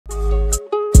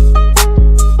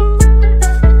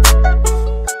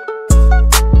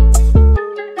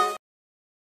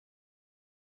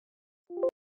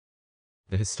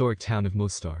historic town of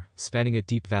Mostar, spanning a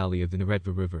deep valley of the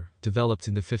Neretva River, developed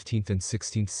in the 15th and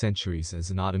 16th centuries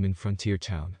as an Ottoman frontier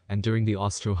town, and during the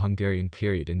Austro-Hungarian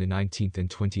period in the 19th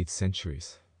and 20th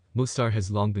centuries. Mostar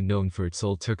has long been known for its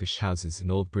old Turkish houses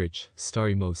and old bridge,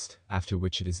 Stari Most, after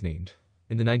which it is named.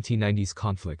 In the 1990s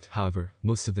conflict, however,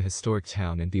 most of the historic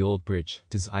town and the old bridge,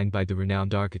 designed by the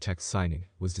renowned architect Sining,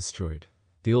 was destroyed.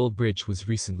 The old bridge was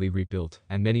recently rebuilt,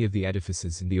 and many of the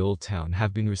edifices in the old town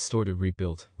have been restored or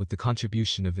rebuilt, with the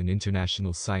contribution of an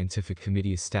international scientific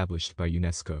committee established by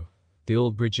UNESCO. The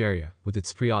old bridge area, with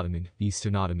its pre-Ottoman,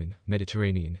 Eastern Ottoman,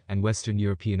 Mediterranean, and Western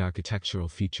European architectural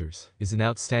features, is an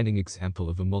outstanding example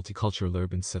of a multicultural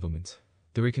urban settlement.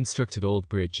 The reconstructed old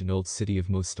bridge and old city of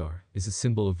Mostar is a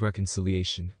symbol of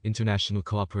reconciliation, international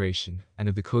cooperation, and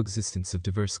of the coexistence of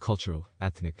diverse cultural,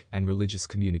 ethnic, and religious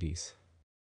communities.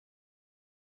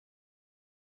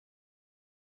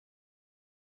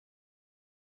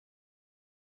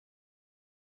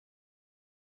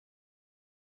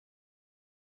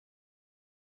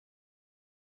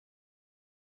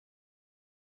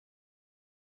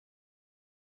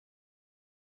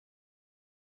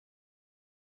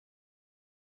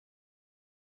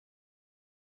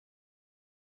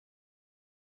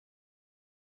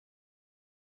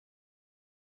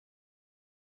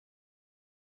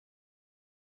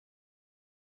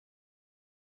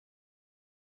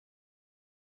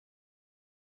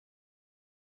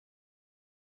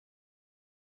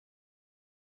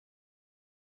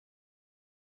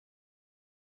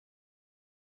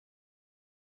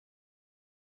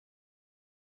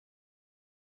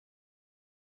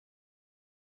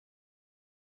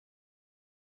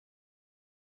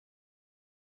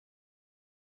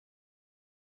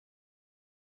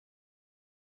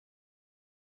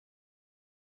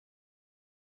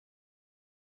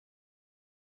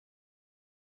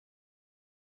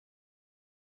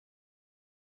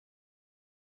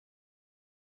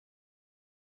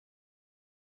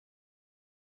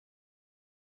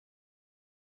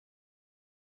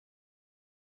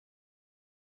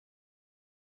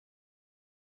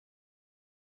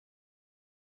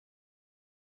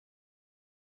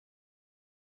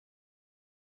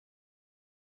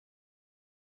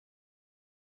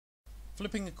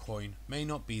 Flipping a coin may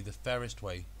not be the fairest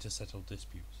way to settle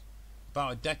disputes.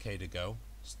 About a decade ago,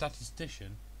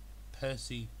 statistician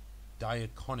Percy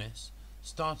Diaconis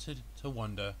started to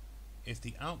wonder if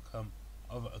the outcome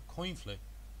of a coin flip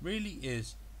really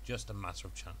is just a matter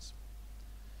of chance.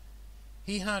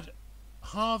 He had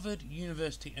Harvard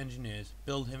University engineers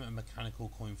build him a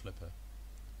mechanical coin flipper.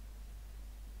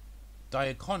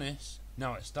 Diaconis,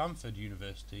 now at Stanford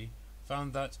University,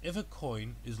 found that if a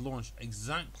coin is launched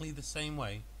exactly the same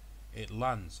way, it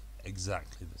lands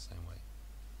exactly the same way.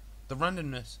 The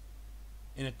randomness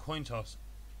in a coin toss,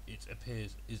 it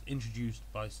appears, is introduced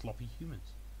by sloppy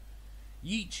humans.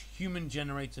 Each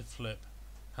human-generated flip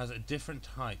has a different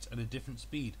height and a different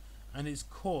speed, and is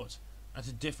caught at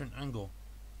a different angle,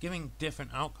 giving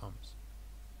different outcomes.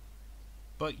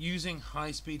 But using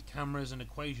high-speed cameras and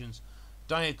equations,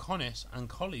 Diaconis and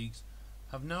colleagues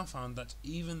have now found that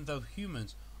even though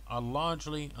humans are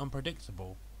largely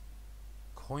unpredictable,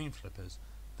 coin flippers,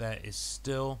 there is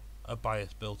still a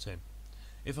bias built in.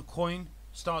 If a coin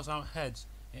starts out heads,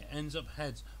 it ends up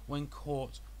heads when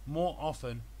caught more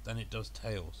often than it does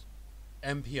tails.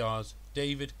 NPR's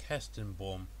David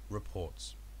Kestenbaum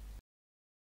reports.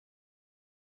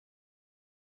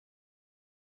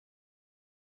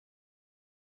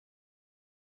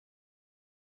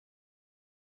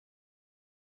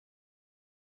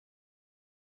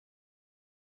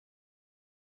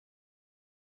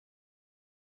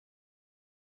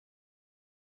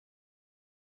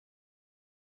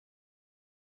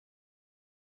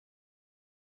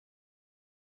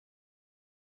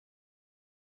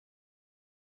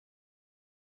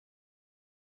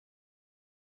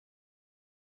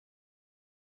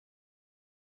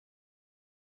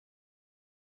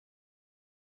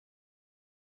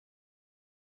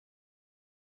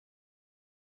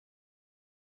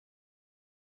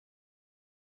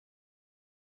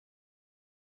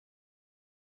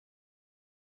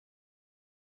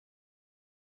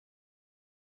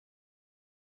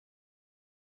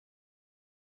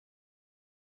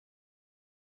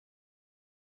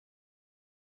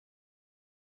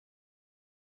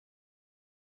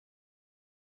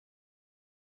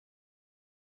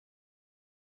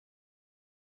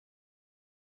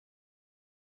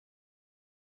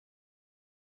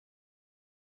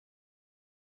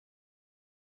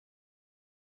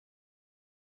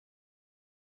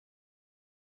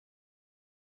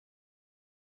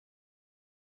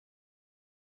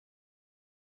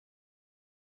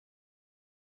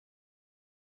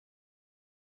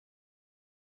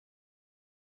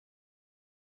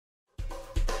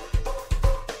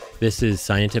 This is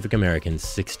Scientific American's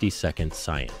 60-Second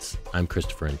Science. I'm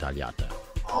Christopher Intagliata.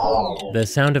 The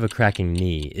sound of a cracking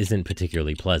knee isn't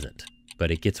particularly pleasant, but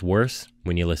it gets worse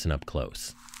when you listen up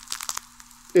close.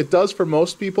 It does for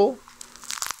most people,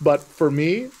 but for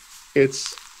me,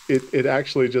 it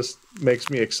actually just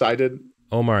makes me excited.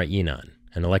 Omar Inan,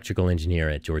 an electrical engineer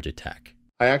at Georgia Tech.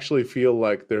 I actually feel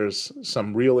like there's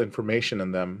some real information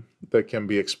in them that can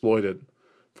be exploited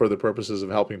for the purposes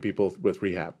of helping people with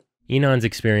rehab. Inan's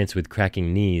experience with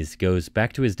cracking knees goes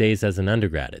back to his days as an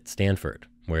undergrad at Stanford,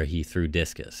 where he threw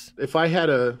discus. If I had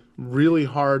a really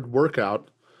hard workout,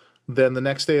 then the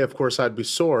next day, of course, I'd be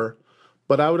sore.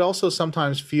 But I would also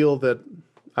sometimes feel that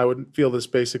I would feel this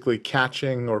basically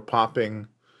catching or popping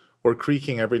or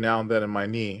creaking every now and then in my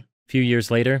knee. A few years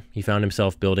later, he found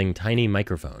himself building tiny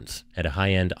microphones at a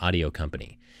high-end audio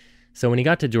company. So when he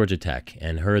got to Georgia Tech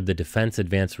and heard the Defense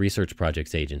Advanced Research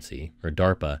Projects Agency, or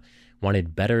DARPA,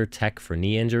 wanted better tech for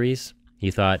knee injuries,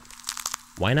 he thought,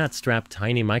 why not strap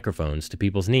tiny microphones to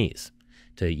people's knees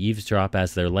to eavesdrop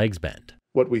as their legs bend?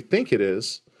 What we think it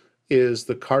is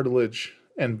the cartilage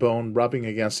and bone rubbing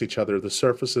against each other, the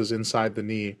surfaces inside the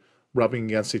knee rubbing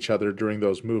against each other during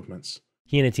those movements.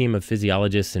 He and a team of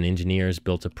physiologists and engineers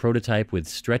built a prototype with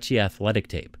stretchy athletic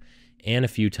tape and a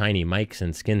few tiny mics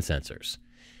and skin sensors.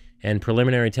 And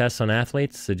preliminary tests on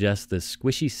athletes suggest the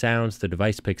squishy sounds the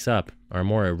device picks up are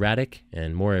more erratic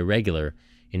and more irregular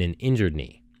in an injured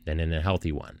knee than in a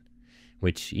healthy one,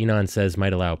 which Inan says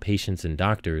might allow patients and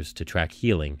doctors to track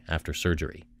healing after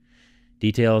surgery.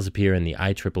 Details appear in the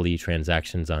IEEE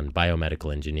Transactions on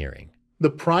Biomedical Engineering. The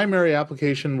primary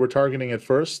application we're targeting at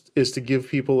first is to give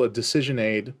people a decision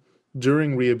aid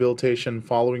during rehabilitation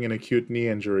following an acute knee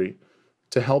injury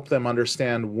to help them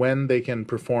understand when they can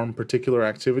perform particular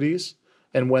activities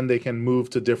and when they can move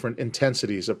to different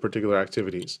intensities of particular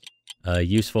activities. A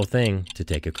useful thing to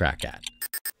take a crack at.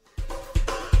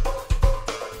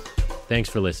 Thanks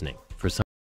for listening.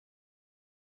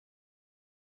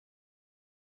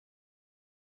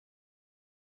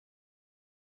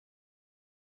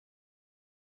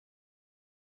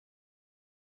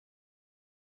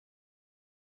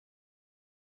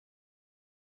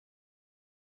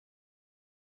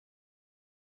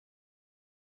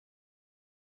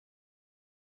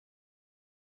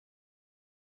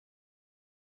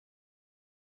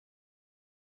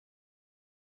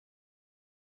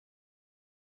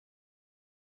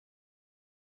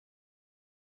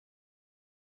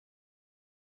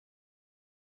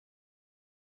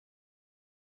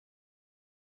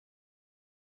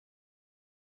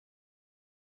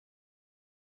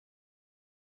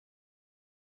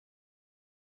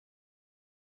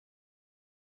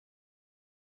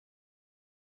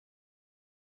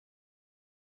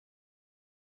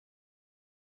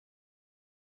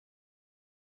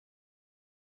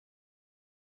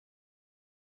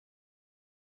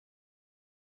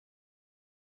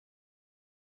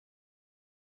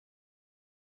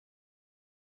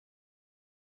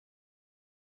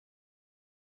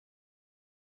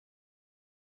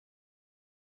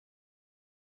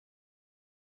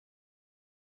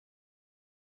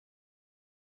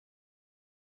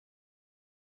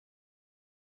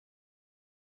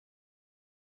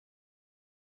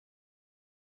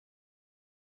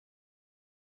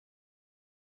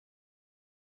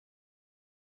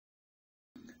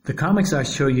 The comics I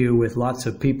show you with lots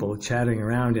of people chatting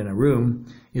around in a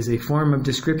room is a form of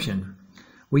description.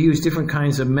 We use different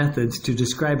kinds of methods to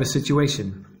describe a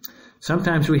situation.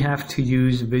 Sometimes we have to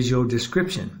use visual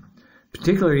description,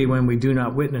 particularly when we do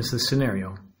not witness the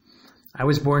scenario. I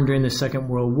was born during the Second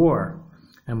World War,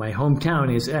 and my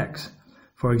hometown is X.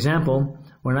 For example,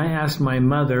 when I asked my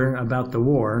mother about the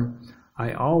war,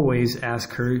 I always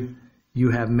ask her, "You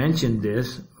have mentioned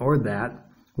this or that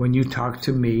when you talked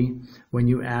to me when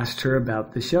you asked her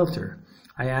about the shelter.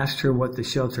 I asked her what the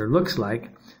shelter looks like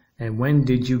and when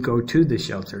did you go to the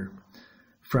shelter."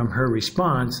 From her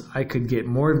response, I could get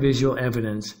more visual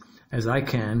evidence as I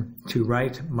can to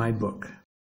write my book.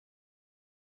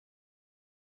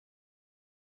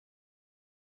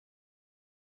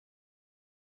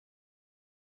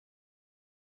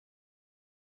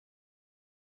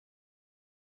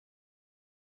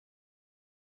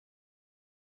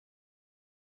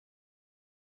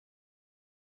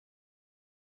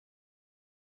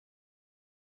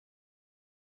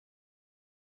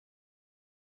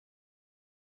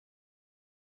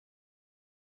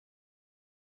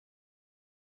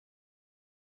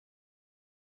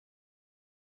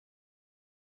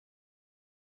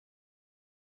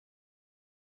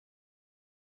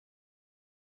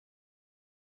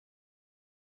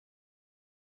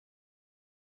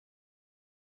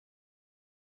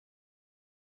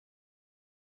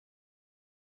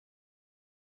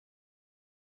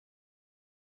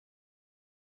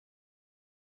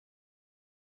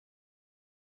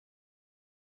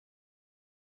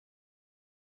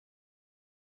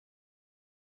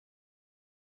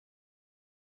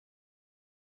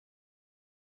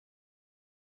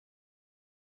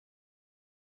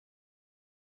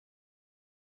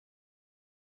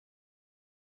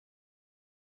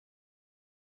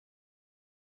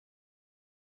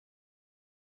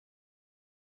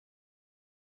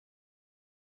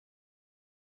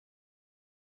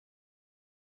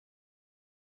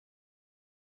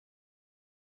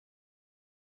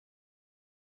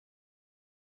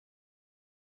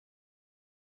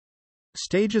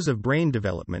 Stages of brain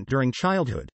development during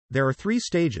childhood. There are 3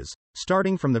 stages,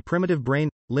 starting from the primitive brain,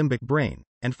 limbic brain,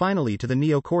 and finally to the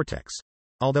neocortex.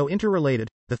 Although interrelated,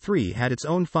 the 3 had its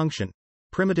own function.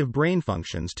 Primitive brain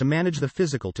functions to manage the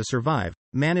physical to survive,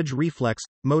 manage reflex,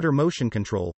 motor motion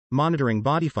control, monitoring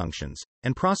body functions,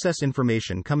 and process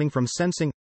information coming from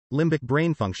sensing. Limbic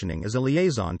brain functioning is a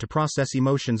liaison to process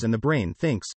emotions and the brain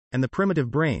thinks, and the primitive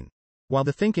brain, while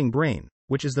the thinking brain,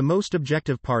 which is the most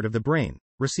objective part of the brain,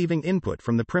 receiving input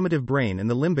from the primitive brain and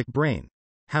the limbic brain.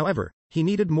 However, he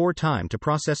needed more time to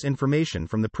process information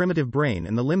from the primitive brain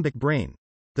and the limbic brain.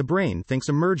 The brain thinks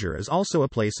a merger is also a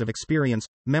place of experience,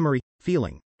 memory,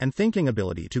 feeling, and thinking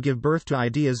ability to give birth to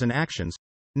ideas and actions.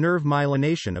 Nerve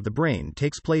myelination of the brain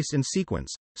takes place in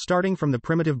sequence, starting from the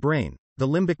primitive brain, the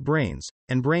limbic brains,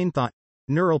 and brain thought.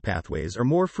 Neural pathways are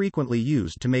more frequently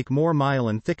used to make more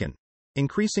myelin thicken.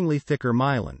 Increasingly thicker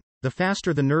myelin, the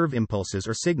faster the nerve impulses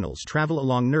or signals travel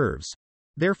along nerves.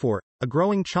 Therefore, a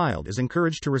growing child is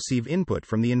encouraged to receive input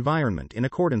from the environment in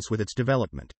accordance with its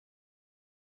development.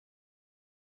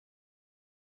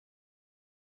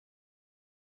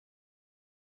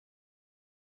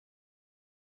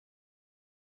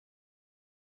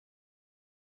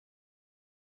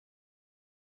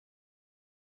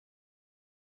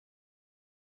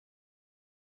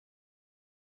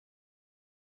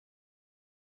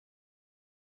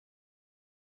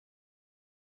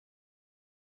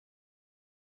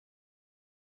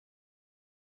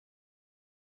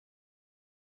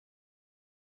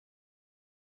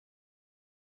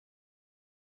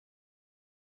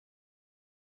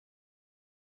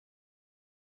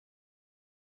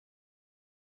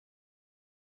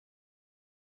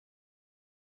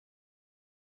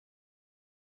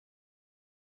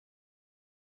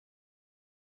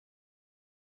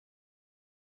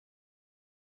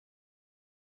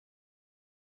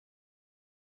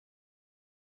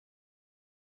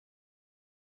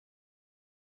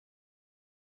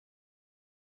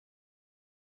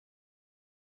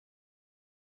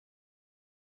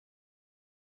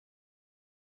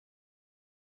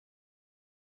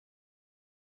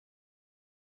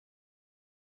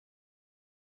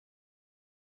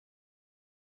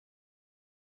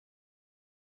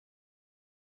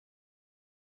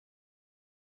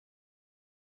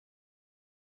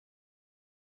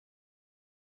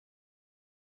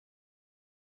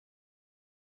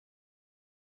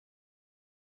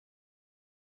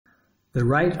 The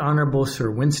Right Honourable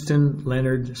Sir Winston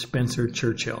Leonard Spencer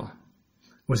Churchill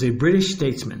was a British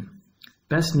statesman,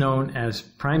 best known as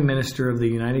Prime Minister of the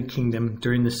United Kingdom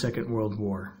during the Second World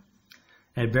War.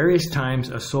 At various times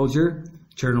a soldier,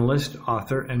 journalist,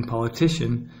 author, and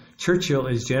politician, Churchill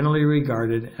is generally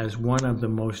regarded as one of the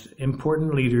most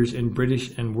important leaders in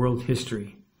British and world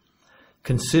history.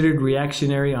 Considered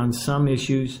reactionary on some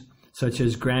issues, such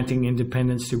as granting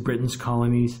independence to Britain's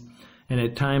colonies, and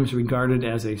at times regarded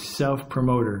as a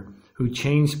self-promoter who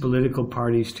changed political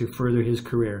parties to further his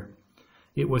career.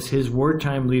 It was his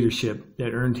wartime leadership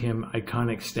that earned him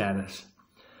iconic status.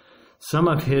 Some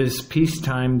of his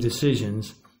peacetime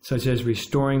decisions, such as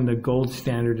restoring the gold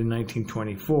standard in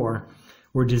 1924,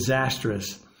 were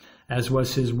disastrous, as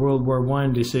was his World War I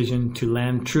decision to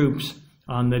land troops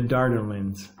on the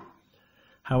Dardanelles.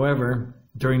 However,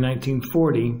 during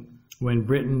 1940, when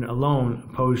Britain alone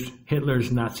opposed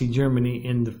Hitler's Nazi Germany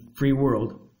in the free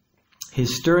world,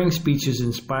 his stirring speeches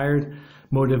inspired,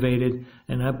 motivated,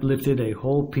 and uplifted a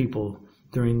whole people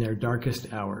during their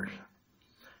darkest hours.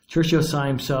 Churchill saw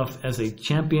himself as a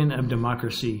champion of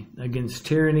democracy against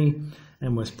tyranny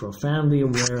and was profoundly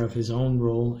aware of his own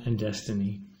role and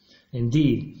destiny.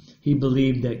 Indeed, he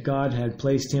believed that God had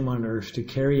placed him on earth to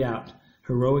carry out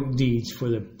heroic deeds for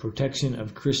the protection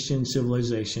of Christian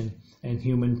civilization and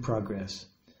human progress.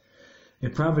 A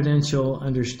providential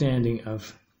understanding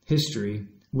of history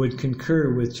would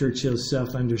concur with Churchill's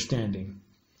self-understanding.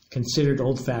 Considered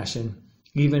old-fashioned,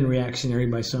 even reactionary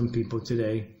by some people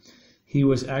today, he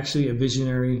was actually a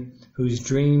visionary whose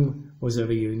dream was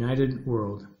of a united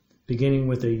world, beginning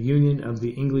with a union of the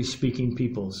English-speaking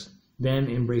peoples, then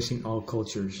embracing all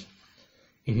cultures.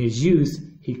 In his youth,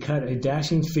 he cut a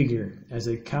dashing figure as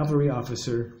a cavalry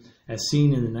officer, as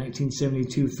seen in the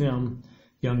 1972 film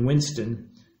Young Winston,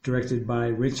 directed by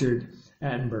Richard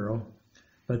Attenborough,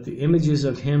 but the images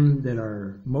of him that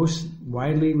are most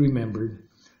widely remembered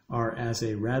are as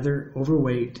a rather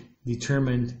overweight,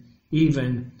 determined,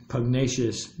 even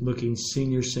pugnacious-looking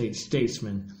senior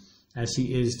statesman, as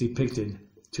he is depicted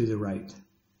to the right.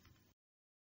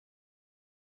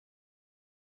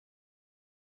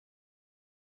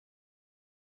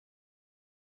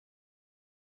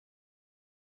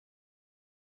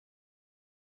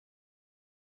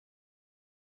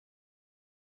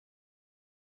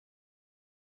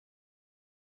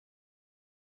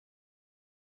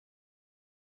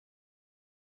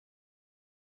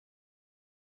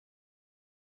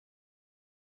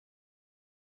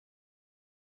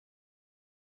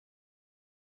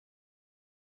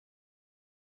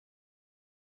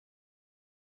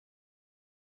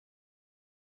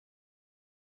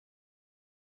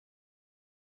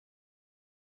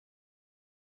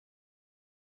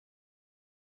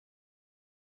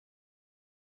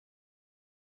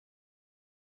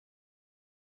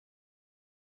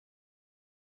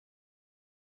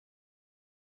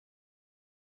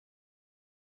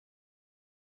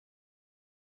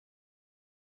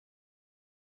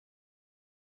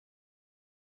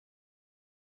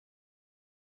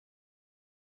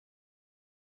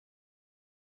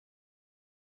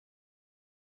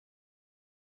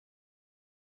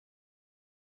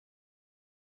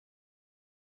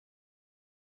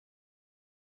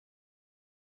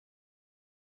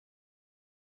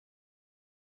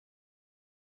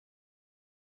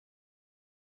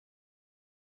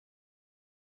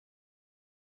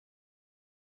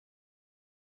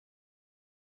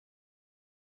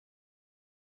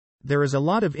 There is a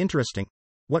lot of interesting.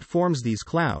 What forms these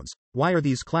clouds? Why are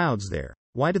these clouds there?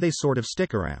 Why do they sort of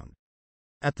stick around?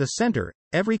 At the center,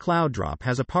 every cloud drop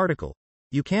has a particle.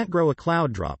 You can't grow a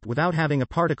cloud drop without having a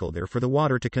particle there for the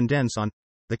water to condense on.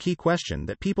 The key question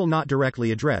that people not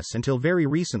directly address until very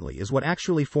recently is what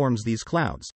actually forms these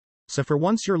clouds. So for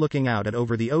once you're looking out at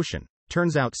over the ocean,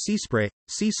 turns out sea spray,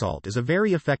 sea salt is a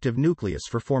very effective nucleus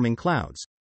for forming clouds.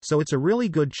 So it's a really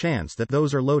good chance that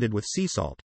those are loaded with sea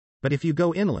salt. But if you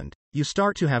go inland, you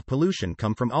start to have pollution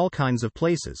come from all kinds of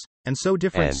places, and so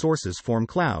different sources form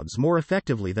clouds more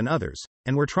effectively than others,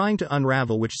 and we're trying to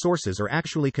unravel which sources are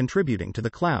actually contributing to the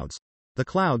clouds. The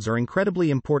clouds are incredibly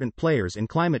important players in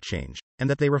climate change, and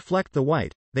that they reflect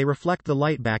they reflect the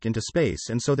light back into space,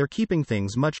 and so they're keeping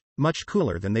things much, much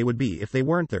cooler than they would be if they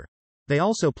weren't there. They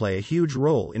also play a huge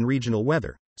role in regional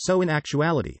weather, so in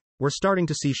actuality, we're starting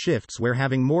to see shifts where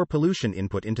having more pollution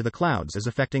input into the clouds is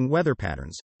affecting weather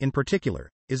patterns, in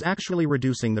particular, is actually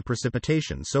reducing the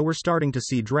precipitation, so we're starting to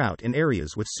see drought in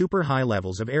areas with super high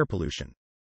levels of air pollution.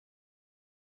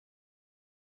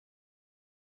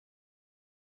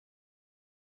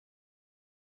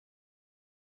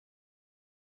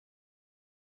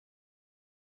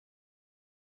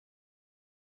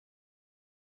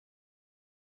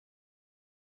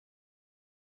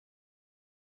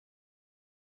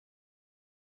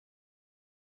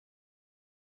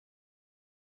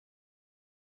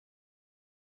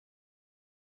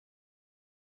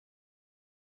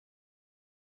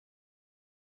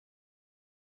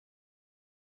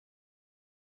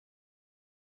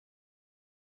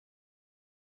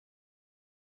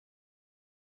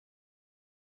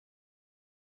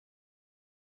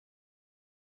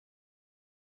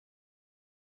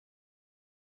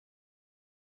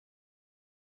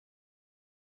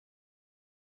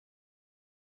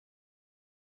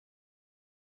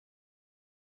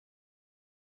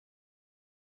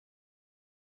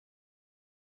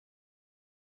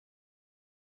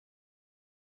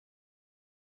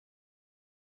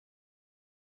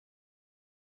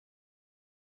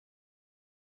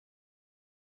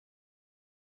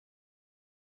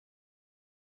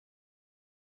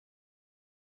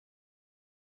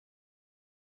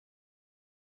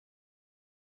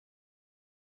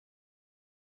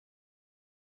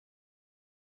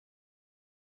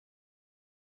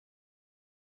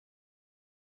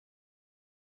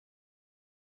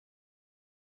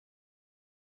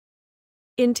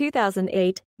 In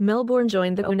 2008, Melbourne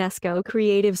joined the UNESCO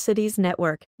Creative Cities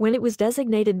Network when it was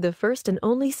designated the first and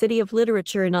only city of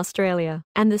literature in Australia,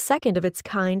 and the second of its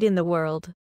kind in the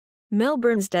world.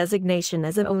 Melbourne's designation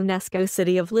as an UNESCO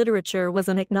City of Literature was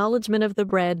an acknowledgement of the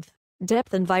breadth,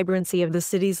 depth and vibrancy of the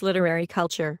city's literary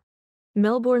culture.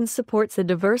 Melbourne supports a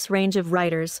diverse range of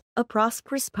writers, a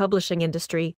prosperous publishing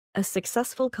industry, a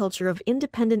successful culture of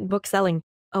independent bookselling,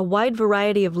 a wide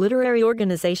variety of literary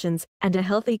organizations, and a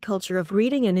healthy culture of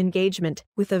reading and engagement,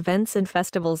 with events and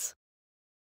festivals.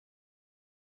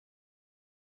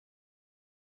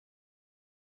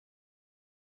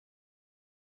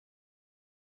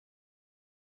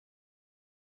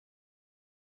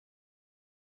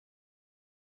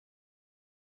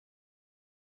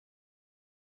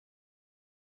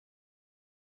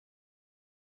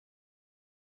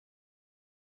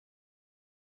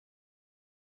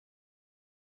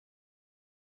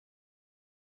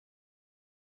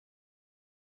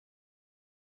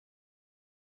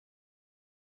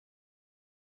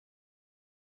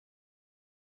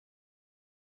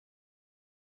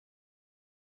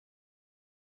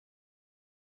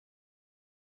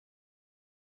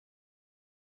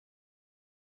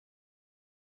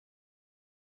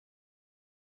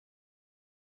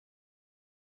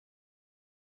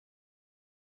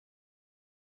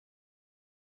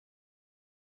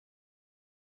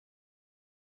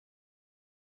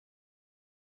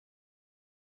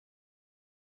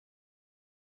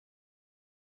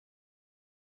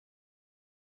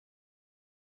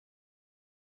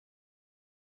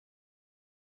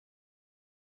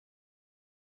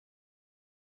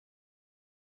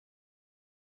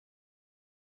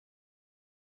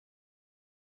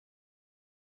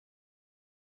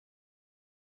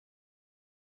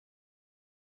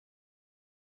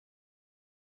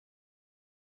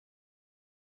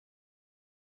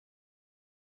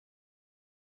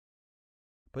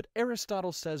 But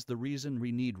Aristotle says the reason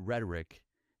we need rhetoric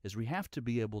is we have to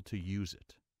be able to use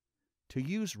it. To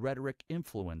use rhetoric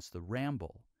influence the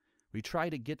ramble. We try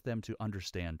to get them to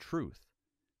understand truth.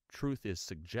 Truth is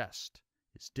suggest,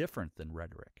 is different than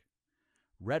rhetoric.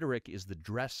 Rhetoric is the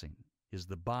dressing, is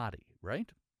the body,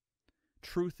 right?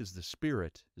 Truth is the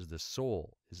spirit, is the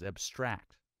soul, is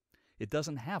abstract. It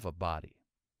doesn't have a body.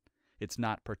 It's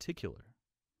not particular.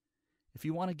 If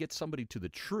you want to get somebody to the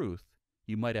truth,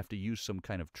 you might have to use some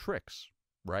kind of tricks,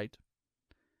 right?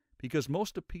 Because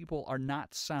most of people are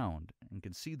not sound and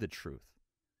can see the truth.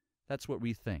 That's what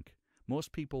we think.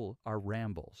 Most people are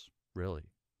rambles,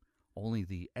 really. Only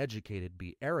the educated,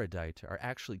 be erudite, are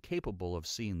actually capable of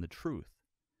seeing the truth.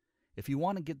 If you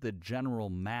want to get the general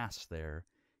mass there,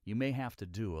 you may have to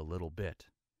do a little bit.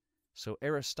 So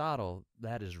Aristotle,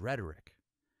 that is rhetoric.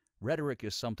 Rhetoric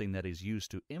is something that is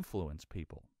used to influence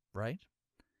people, right?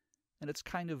 And it's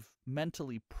kind of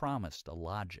mentally promised a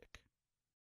logic.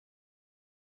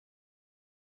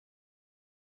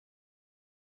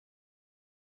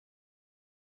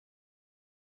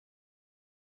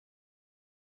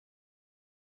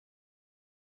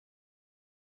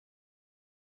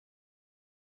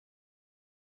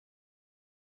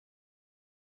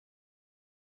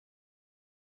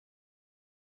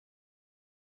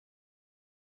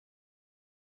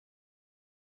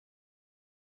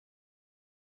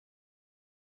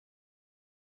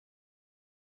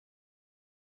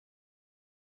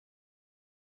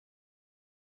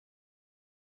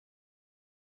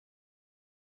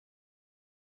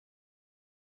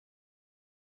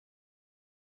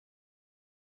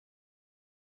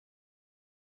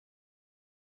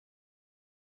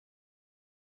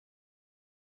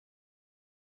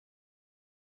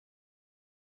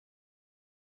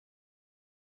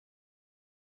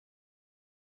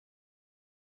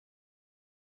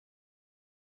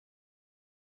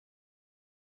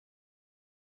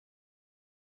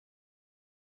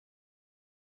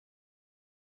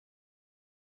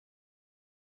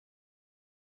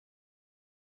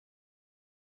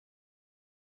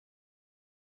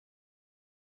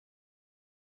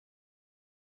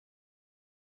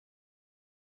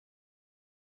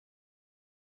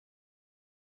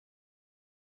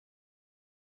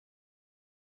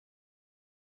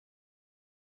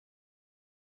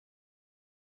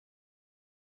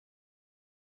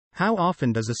 How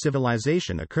often does a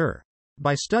civilization occur?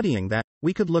 By studying that,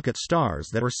 we could look at stars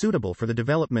that are suitable for the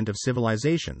development of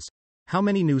civilizations. How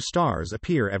many new stars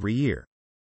appear every year?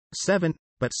 7,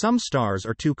 but some stars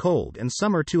are too cold and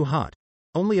some are too hot.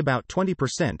 Only about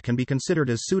 20% can be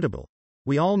considered as suitable.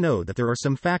 We all know that there are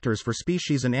some factors for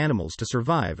species and animals to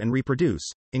survive and reproduce,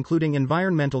 including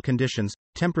environmental conditions,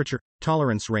 temperature,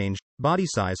 tolerance range, body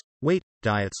size, weight,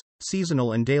 diets,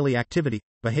 seasonal and daily activity,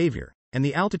 behavior, and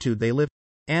the altitude they live.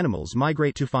 Animals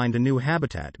migrate to find a new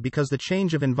habitat because the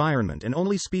change of environment, and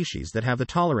only species that have the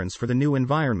tolerance for the new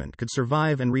environment could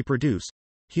survive and reproduce.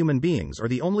 Human beings are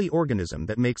the only organism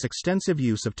that makes extensive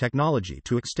use of technology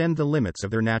to extend the limits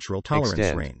of their natural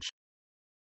tolerance range.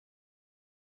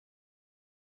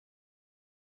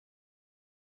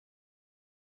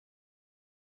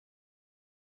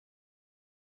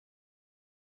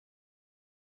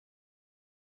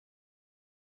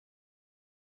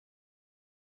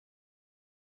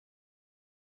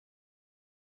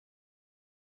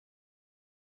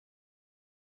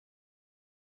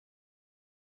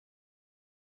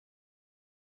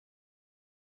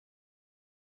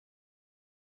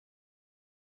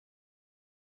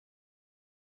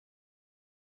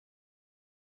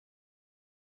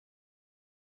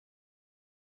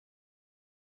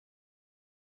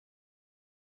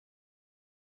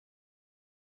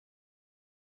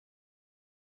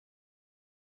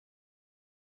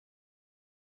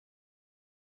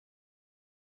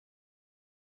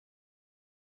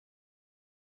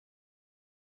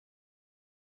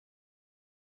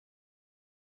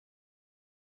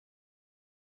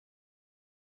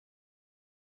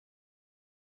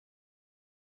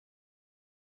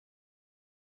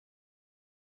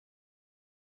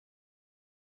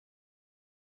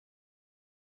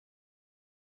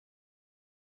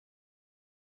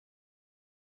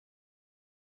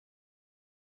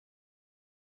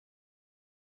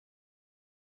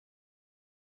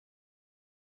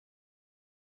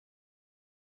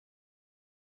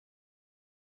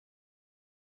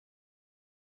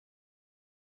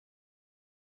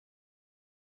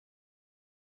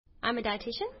 I'm a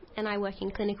dietitian and I work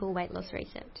in clinical weight loss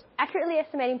research. Accurately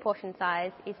estimating portion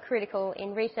size is critical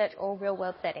in research or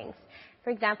real-world settings.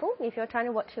 For example, if you're trying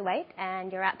to watch your weight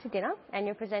and you're out to dinner and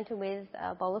you're presented with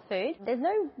a bowl of food, there's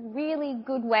no really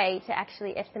good way to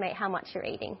actually estimate how much you're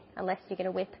eating unless you're going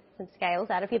to whip some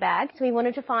scales out of your bag. So we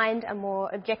wanted to find a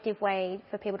more objective way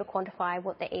for people to quantify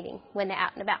what they're eating when they're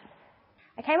out and about.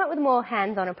 I came up with a more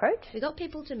hands-on approach. We got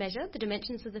people to measure the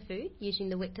dimensions of the food using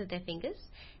the width of their fingers,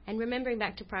 and remembering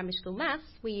back to primary school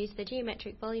maths, we used the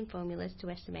geometric volume formulas to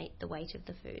estimate the weight of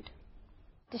the food.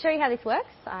 To show you how this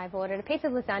works, I've ordered a piece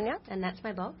of lasagna, and that's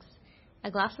my box, a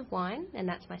glass of wine, and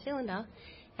that's my cylinder,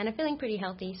 and I'm feeling pretty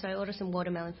healthy, so I ordered some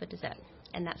watermelon for dessert.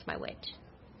 and that's my wedge.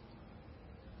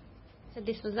 So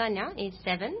this lasagna is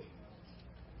 7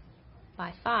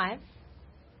 by 5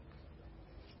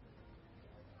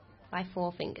 by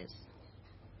 4 fingers.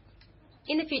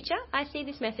 In the future, I see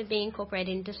this method being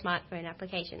incorporated into smartphone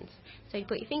applications. So you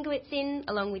put your finger widths in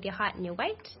along with your height and your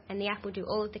weight, and the app will do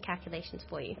all of the calculations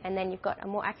for you. And then you've got a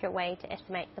more accurate way to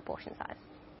estimate the portion size.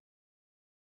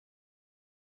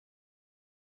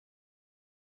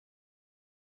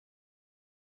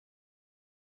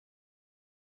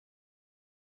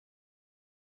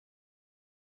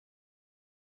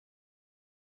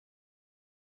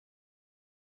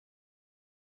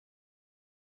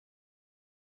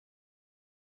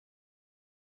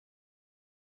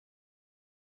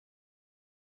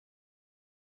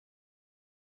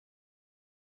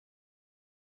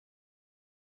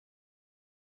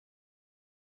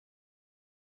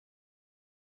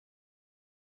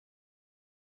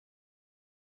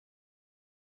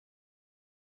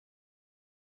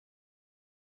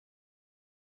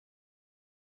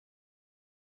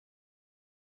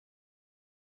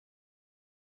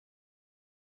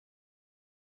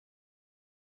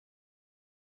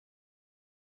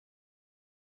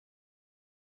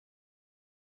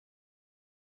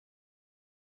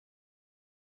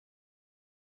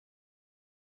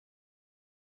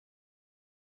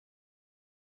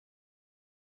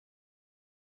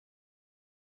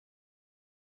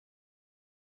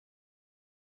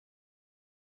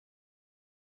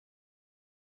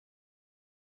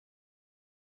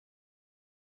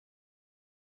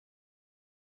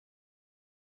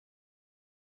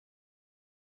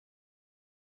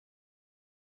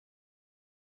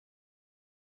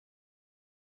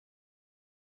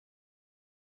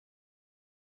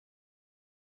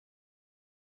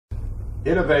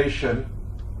 Innovation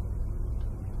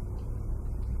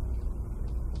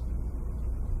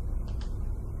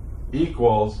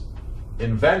equals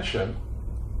invention,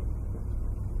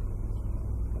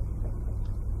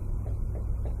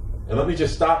 and let me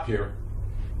just stop here.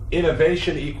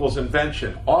 Innovation equals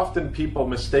invention. Often people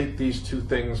mistake these two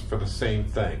things for the same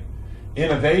thing.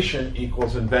 Innovation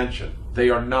equals invention.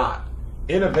 They are not.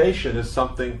 Innovation is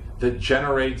something that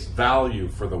generates value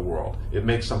for the world. It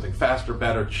makes something faster,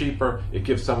 better, cheaper. It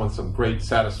gives someone some great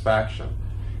satisfaction.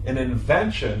 An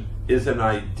invention is an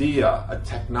idea, a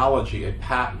technology, a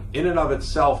patent. In and of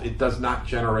itself, it does not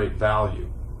generate value.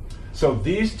 So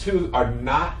these two are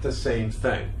not the same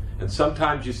thing. And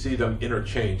sometimes you see them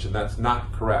interchanged, and that's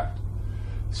not correct.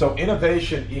 So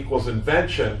innovation equals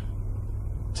invention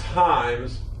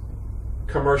times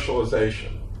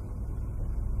commercialization.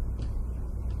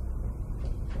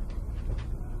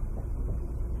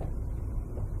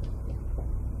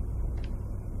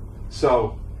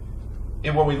 So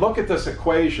when we look at this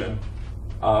equation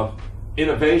of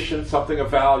innovation, something of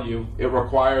value, it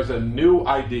requires a new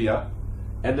idea,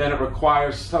 and then it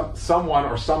requires someone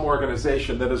or some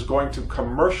organization that is going to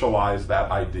commercialize that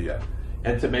idea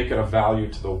and to make it of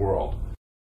value to the world.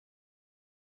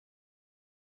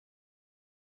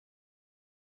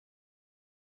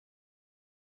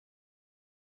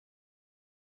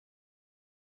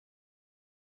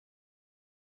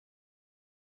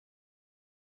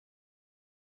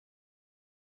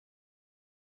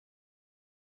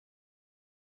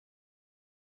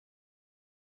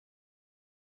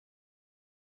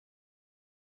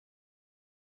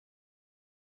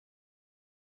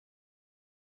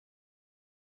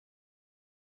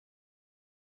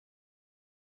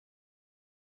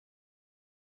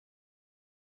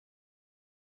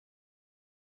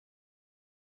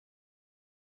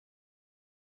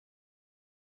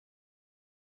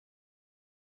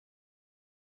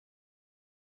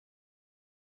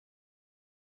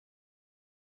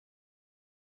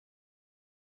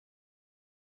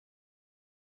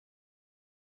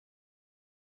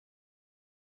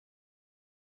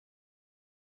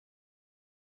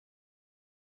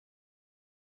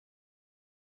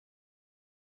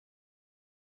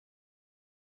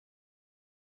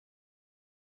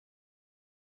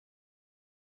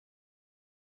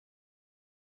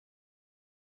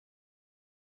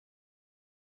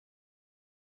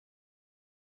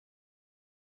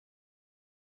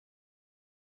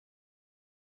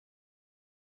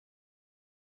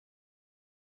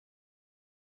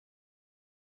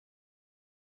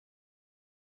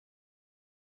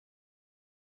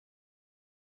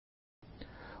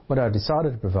 What I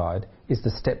decided to provide is the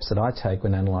steps that I take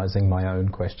when analysing my own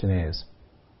questionnaires.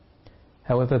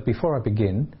 However, before I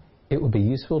begin, it would be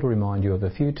useful to remind you of a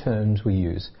few terms we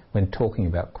use when talking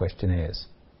about questionnaires.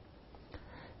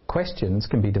 Questions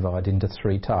can be divided into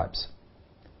 3 types.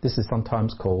 This is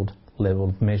sometimes called level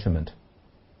of measurement.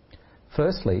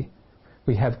 Firstly,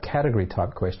 we have category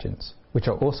type questions, which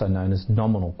are also known as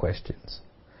nominal questions.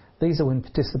 These are when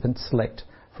participants select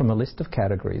from a list of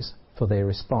categories for their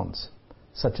response,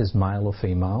 such as male or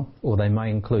female, or they may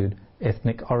include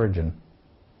ethnic origin.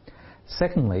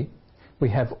 Secondly, we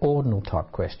have ordinal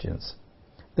type questions.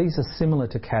 These are similar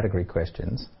to category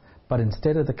questions, but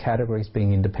instead of the categories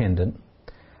being independent,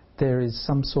 there is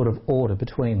some sort of order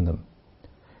between them.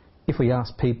 If we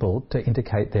ask people to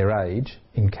indicate their age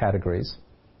in categories,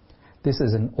 this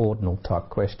is an ordinal type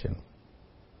question.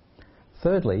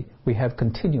 Thirdly, we have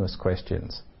continuous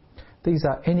questions. These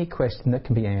are any question that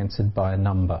can be answered by a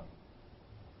number.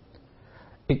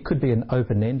 It could be an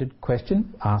open-ended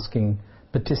question asking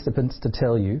participants to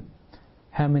tell you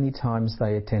how many times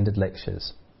they attended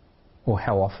lectures, or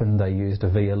how often they used a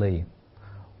VLE.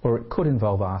 Or it could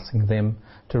involve asking them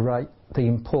to rate the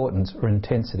importance or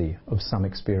intensity of some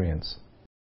experience.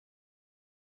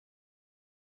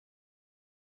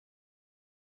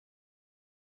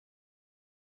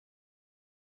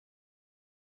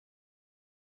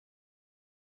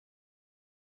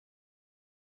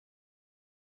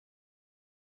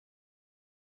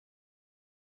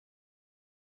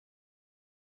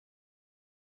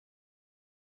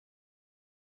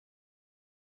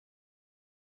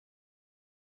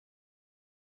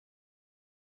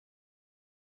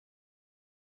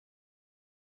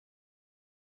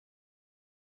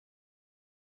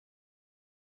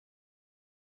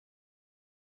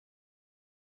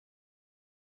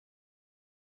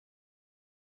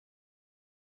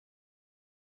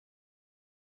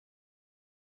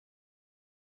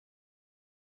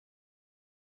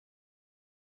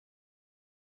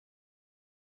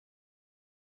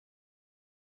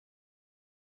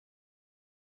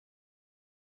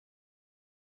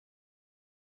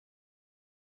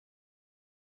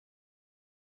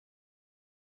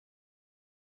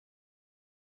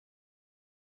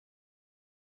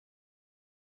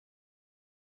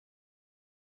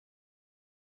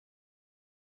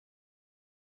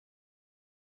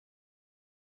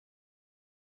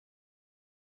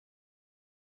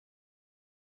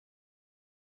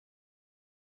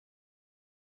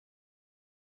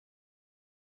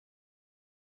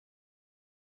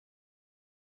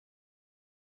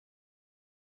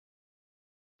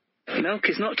 Milk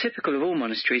is not typical of all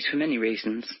monasteries for many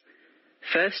reasons.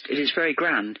 First, it is very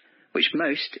grand, which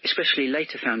most, especially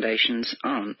later foundations,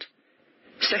 aren't.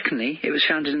 Secondly, it was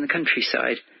founded in the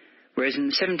countryside, whereas in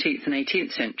the 17th and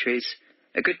 18th centuries,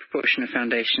 a good proportion of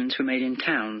foundations were made in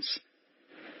towns.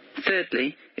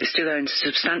 Thirdly, it still owns a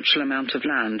substantial amount of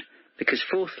land, because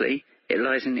fourthly, it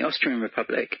lies in the Austrian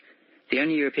Republic, the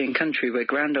only European country where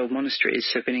grand old monasteries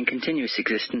have been in continuous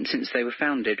existence since they were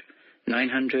founded,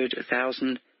 900,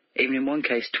 1,000, even in one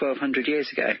case 1,200 years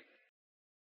ago.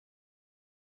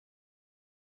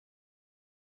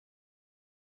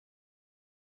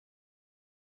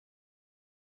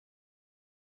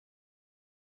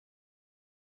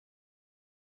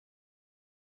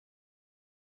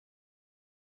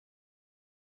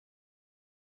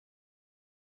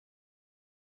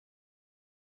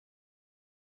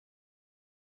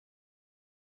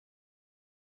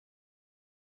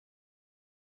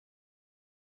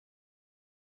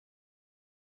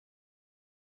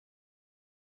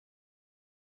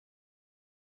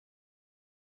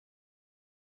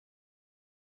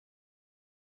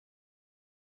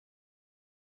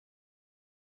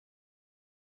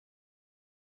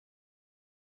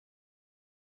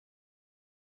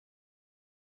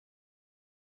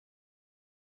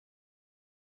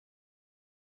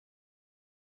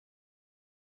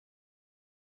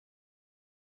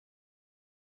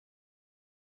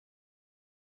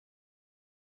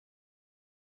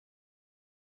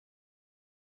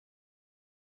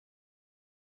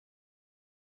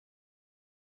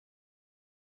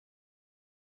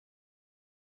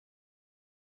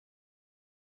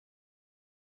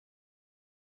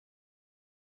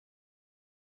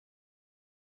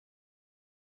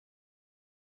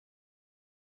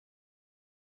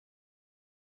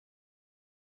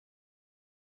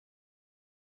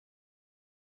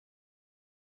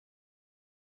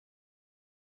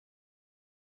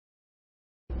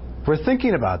 We're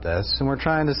thinking about this, and we're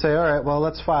trying to say, all right, well,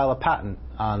 let's file a patent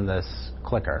on this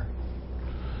clicker.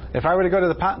 If I were to go to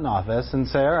the patent office and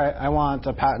say, all right, I want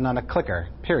a patent on a clicker,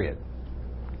 period,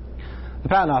 the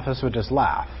patent office would just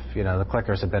laugh. You know, the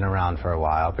clickers have been around for a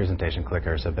while, presentation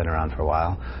clickers have been around for a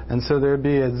while, and so there'd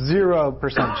be a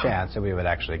 0% chance that we would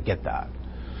actually get that.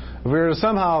 If we were to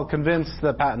somehow convince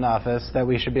the patent office that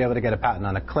we should be able to get a patent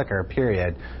on a clicker,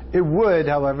 period, it would,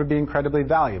 however, be incredibly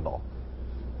valuable.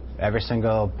 Every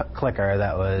single clicker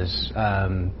that was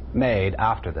made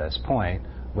after this point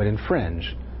would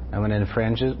infringe And when it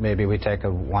infringes, maybe we take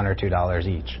 $1 or $2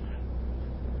 each.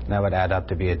 That would add up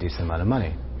to be a decent amount of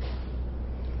money.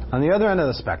 On the other end of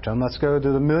the spectrum, let's go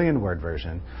to the million-word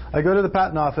version. I go to the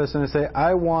patent office and I say,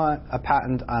 I want a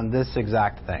patent on this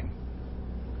exact thing.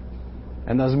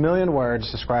 And those million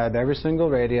words describe every single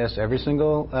radius, every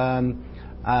single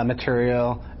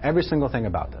material, every single thing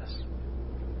about this.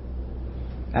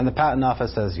 And the patent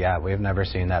office says, yeah, we've never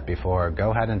seen that before.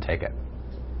 Go ahead and take it.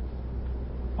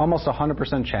 Almost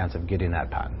 100% chance of getting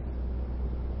that patent.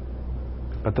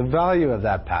 But the value of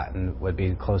that patent would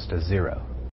be close to 0.